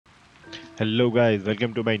Hello guys,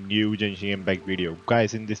 welcome to my new Genshin Impact video.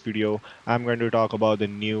 Guys, in this video, I'm going to talk about the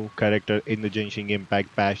new character in the Genshin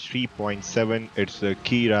Impact patch 3.7. It's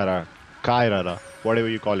Kirara, whatever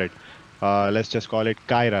you call it. Let's just call it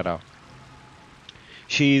Kirara.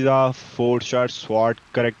 She's a 4-star SWAT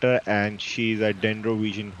character and she's a Dendro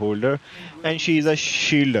Vision holder and she's a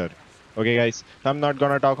shielder. Okay guys, so I'm not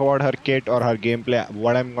gonna talk about her kit or her gameplay.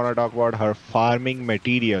 What I'm gonna talk about her farming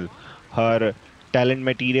material, her talent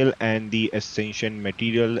material and the ascension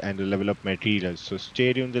material and the level up materials. So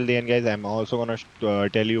stay tuned till the end guys. I'm also gonna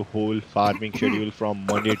tell you whole farming schedule from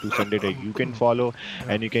Monday to Sunday that you can follow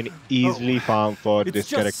and you can easily farm for It's this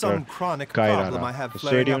just character some chronic problem Kairara. I have So stay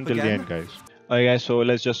flaring up tuned till the end again. guys. Okay, so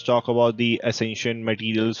let's just talk about the ascension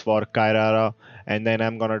materials for Kirara, and then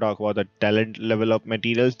I'm gonna talk about the talent level up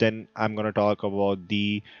materials. Then I'm gonna talk about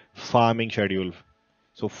the farming schedule.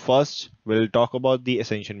 So first, we'll talk about the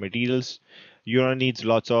ascension materials. You're gonna need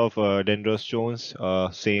lots of Dendro stones,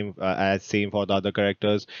 same for the other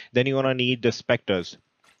characters. Then you're gonna need the specters.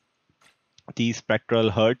 These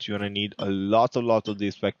spectral huts, you're gonna need a lots of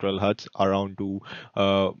these spectral huts, around to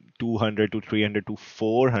 200 to 300 to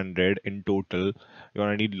 400 in total. You're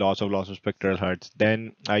gonna need lots of spectral huts.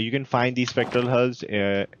 Then you can find these spectral huts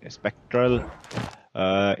in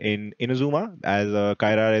Inazuma, as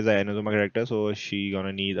Kaira is an Inazuma character, so she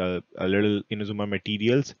gonna need a little Inazuma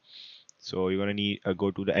materials. So you're gonna need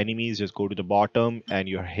go to the enemies, just go to the bottom, and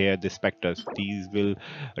you hear the specters. These will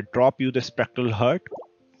drop you the spectral hut.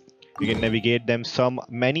 You can navigate them.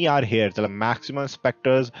 Many are here. The maximum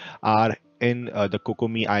specters are in the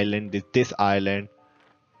Kokomi Island. This island,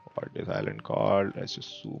 what is this island called? Let's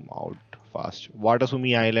just zoom out fast.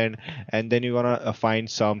 Watasumi Island, and then you're gonna find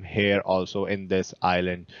some here also in this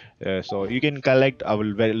island. So you can collect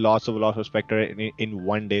lots of specter in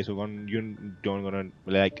one day. So you don't gonna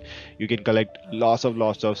like you can collect lots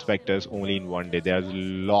of specters only in one day. There's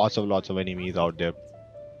lots of enemies out there.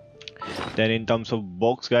 Then in terms of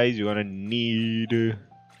books, guys, you're gonna need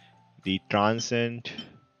the Transcends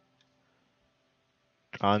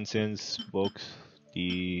books,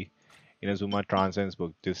 the Inazuma Transcends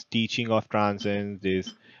book, this teaching of Transcends,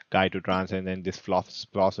 this guide to Transcend, and this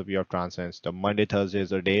philosophy of Transcends. The Monday, Thursday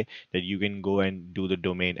is a day that you can go and do the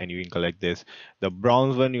domain and you can collect this. The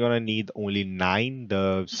bronze one, you're gonna need only 9.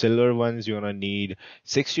 The silver ones, you're gonna need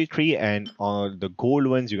 63, and on the gold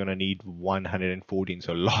ones, you're gonna need 114.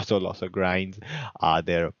 So lots of grinds are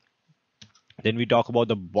there. Then we talk about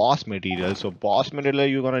the boss material. So boss material,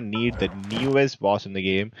 you're gonna need the newest boss in the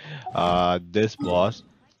game. This boss.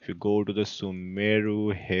 If you go to the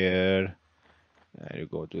Sumeru here, and you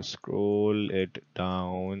go to scroll it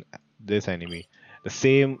down, this enemy. The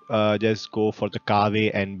same, just go for the Kave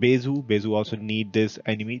and Bezu. Bezu also need this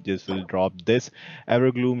enemy. Just will drop this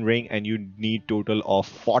Evergloom ring, and you need total of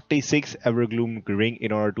 46 Evergloom ring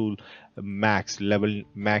in order to max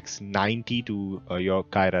 90 to your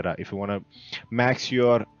Kairara. If you wanna max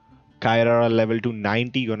your Kirara level to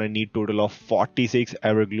 90, you're gonna need total of 46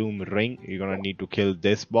 Evergloom ring. You're gonna need to kill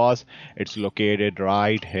this boss. It's located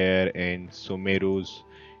right here in Sumeru's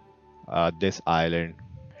this island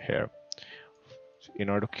here. So in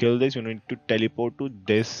order to kill this, you need to teleport to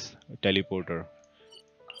this teleporter.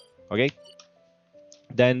 Okay.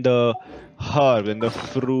 Then the herb, then the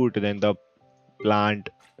fruit, then the plant,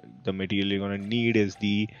 the material you're gonna need is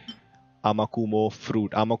the Amakumo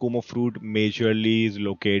fruit. Amakumo fruit majorly is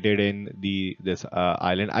located in this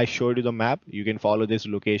island. I showed you the map. You can follow this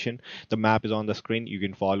location. The map is on the screen. You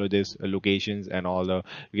can follow this locations and all the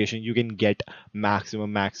locations. You can get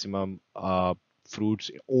maximum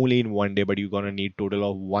fruits only in one day, but you're gonna need total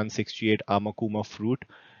of 168 Amakuma fruit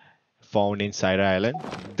found inside island.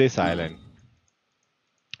 This island.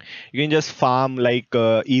 You can just farm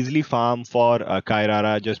easily farm for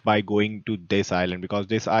Kairara just by going to this island, because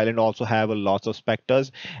this island also have a lots of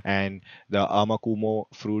specters, and the Amakumo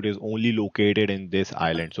fruit is only located in this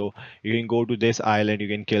island. So you can go to this island, you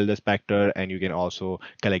can kill the specter, and you can also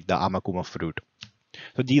collect the Amakumo fruit.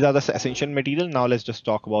 So these are the essential material. Now let's just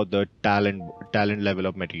talk about the talent level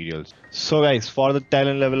of materials. So guys, for the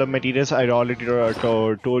talent level of materials, I already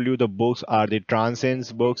told you the books are the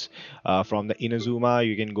Transcends books from the Inazuma.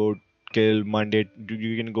 You can go kill Monday.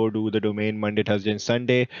 You can go do the domain Monday, Thursday, and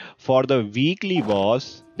Sunday. For the weekly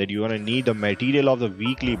boss, that you're gonna need the material of the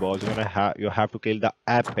weekly boss. You have to kill the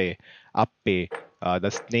Appe, the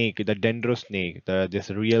snake, the Dendro snake, this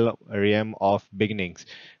real realm of beginnings.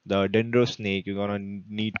 The Dendro snake, you're gonna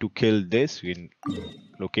need to kill this. You can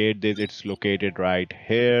locate this. It's located right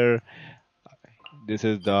here. This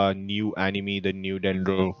is the new enemy, the new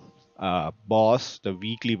Dendro boss, the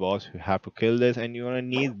weekly boss. You have to kill this, and you're gonna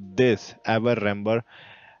need this Ever Remember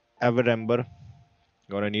Everember.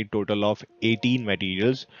 Gonna need total of 18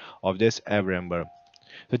 materials of this Everember.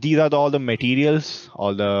 So these are all the materials,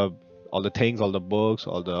 all the things, all the books,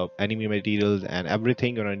 all the enemy materials, and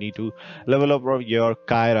everything you're gonna need to level up your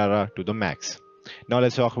Kirara to the max. Now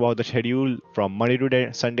let's talk about the schedule from Monday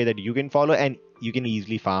to Sunday that you can follow, and you can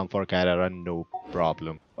easily farm for Kirara, no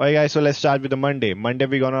problem. Alright guys, so let's start with the Monday. Monday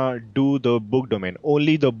we're gonna do the book domain,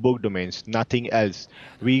 only the book domains, nothing else.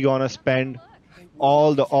 We're gonna spend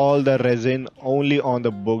all the resin only on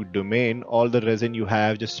the book domain. All the resin you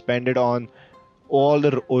have, just spend it on all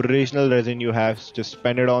the original resin you have, just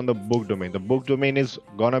spend it on the book domain. The book domain is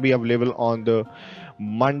gonna be available on the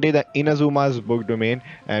Monday, the Inazuma's book domain,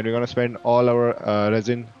 and we're gonna spend all our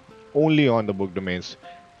resin only on the book domains.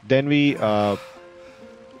 Then now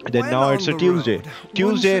it's a Tuesday.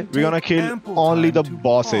 Tuesday we're gonna kill only the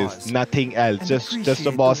bosses, nothing else. Just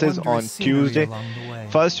the bosses on Tuesday.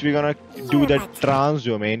 First we're gonna do the trans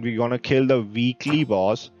domain. We're gonna kill the weekly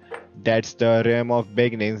boss. That's the realm of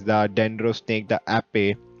beginnings, the dendro snake, the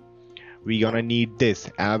ape. We're gonna need this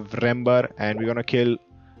Avember, and we're gonna kill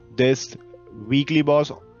this weekly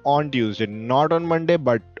boss on Tuesday, not on Monday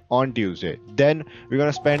but on Tuesday. Then we're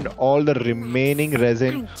gonna spend all the remaining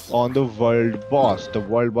resin on the world boss. The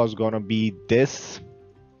world boss gonna be this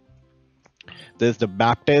the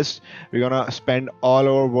Baptist. We're gonna spend all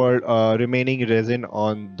our world remaining resin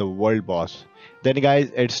on the world boss. Then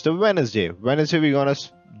guys, it's the Wednesday. We're gonna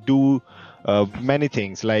do many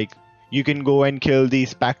things, like you can go and kill the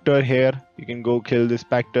specter here. You can go kill the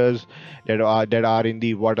specters that are in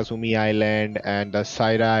the Watasumi Island and the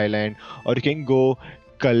Saira Island, or you can go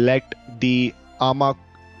collect the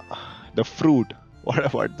fruit.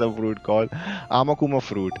 What's the fruit called? Amakuma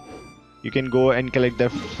fruit. You can go and collect the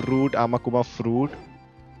fruit, Amakuma fruit.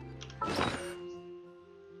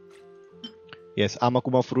 Yes,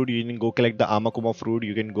 Amakuma fruit. You can go collect the Amakuma fruit.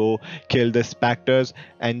 You can go kill the specters.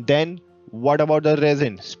 And then what about the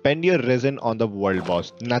resin? Spend your resin on the world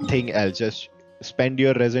boss, nothing else. Just spend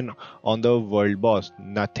your resin on the world boss,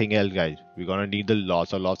 nothing else guys. We're gonna need the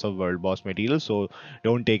lots of world boss material, so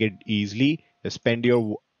don't take it easily. Just spend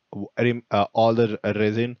your all the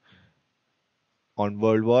resin on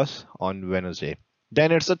world boss on Wednesday.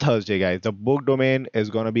 Then it's a Thursday guys. The book domain is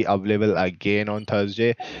gonna be available again on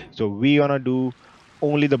Thursday, so we're gonna do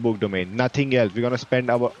only the book domain, nothing else. We're gonna spend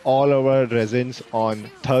all our resins on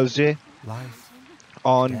Thursday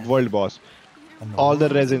on world boss. All the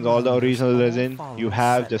resins, all the original resin you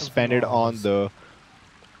have, just spend it on the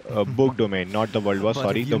book domain, not the world boss,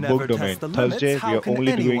 sorry, the book domain. Thursday we are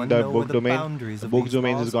only doing the book domain. The book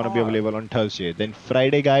domain is gonna be available on Thursday. Then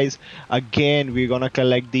Friday guys, again we're gonna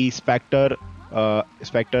collect the specter.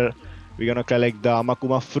 We're gonna collect the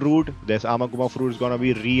Amakuma fruit. This Amakuma fruit is gonna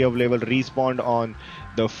be available, respawned on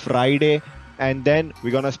the Friday, and then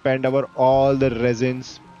we're gonna spend all the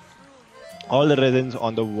resins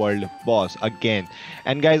on the world boss again.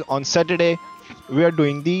 And guys, on Saturday we are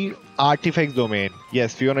doing the artifacts domain.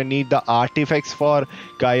 Yes, we're gonna need the artifacts for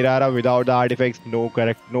Kirara. Without the artifacts, no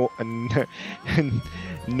character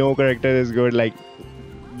is good. Like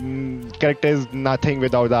character is nothing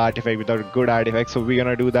without the artifact, without good artifacts. So we're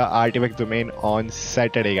gonna do the artifact domain on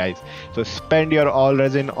Saturday guys. So spend your all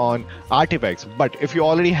resin on artifacts. But if you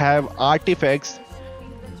already have artifacts,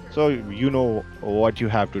 so you know what you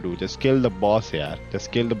have to do. Just kill the boss here.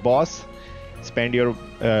 Just kill the boss. Spend your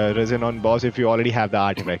resin on boss if you already have the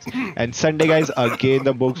artifacts. And Sunday guys, again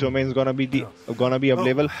the books domain is gonna be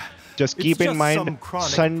available. Just keep in mind,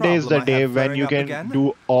 Sunday is the day when you can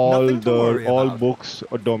do all books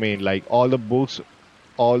domain, like all the books,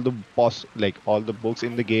 all the boss, like all the books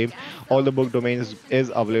in the game, all the book domains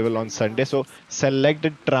is available on Sunday. So select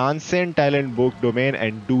the Transcend Talent book domain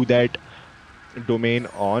and do that domain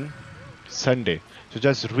on Sunday. So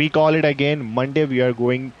just recall it again. Monday we are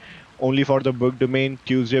going only for the book domain.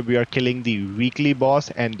 Tuesday we are killing the weekly boss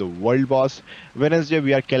and the world boss. Wednesday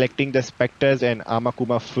we are collecting the specters and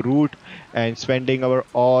Amakuma fruit and spending our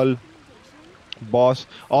all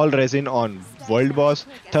resin on world boss.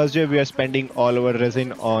 Thursday we are spending all our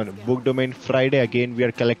resin on book domain. Friday again we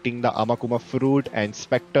are collecting the Amakuma fruit and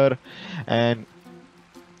specter and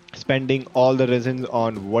spending all the resins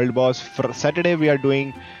on world boss. For Saturday we are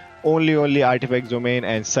doing only artifacts domain,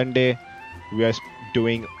 and Sunday we are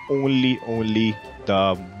doing only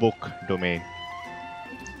the book domain.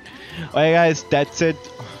 Okay guys, that's it.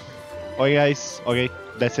 Okay,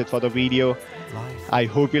 that's it for the video. I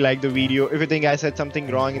hope you liked the video. If you think I said something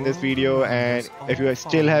wrong in this video, and if you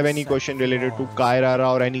still have any question related to Kirara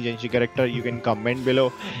or any Genshin character, you can comment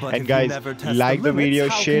below. And guys, like the video,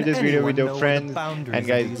 share this video with your friends, and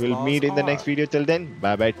guys, we'll meet in the next video. Till then,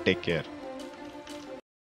 bye bye, take care.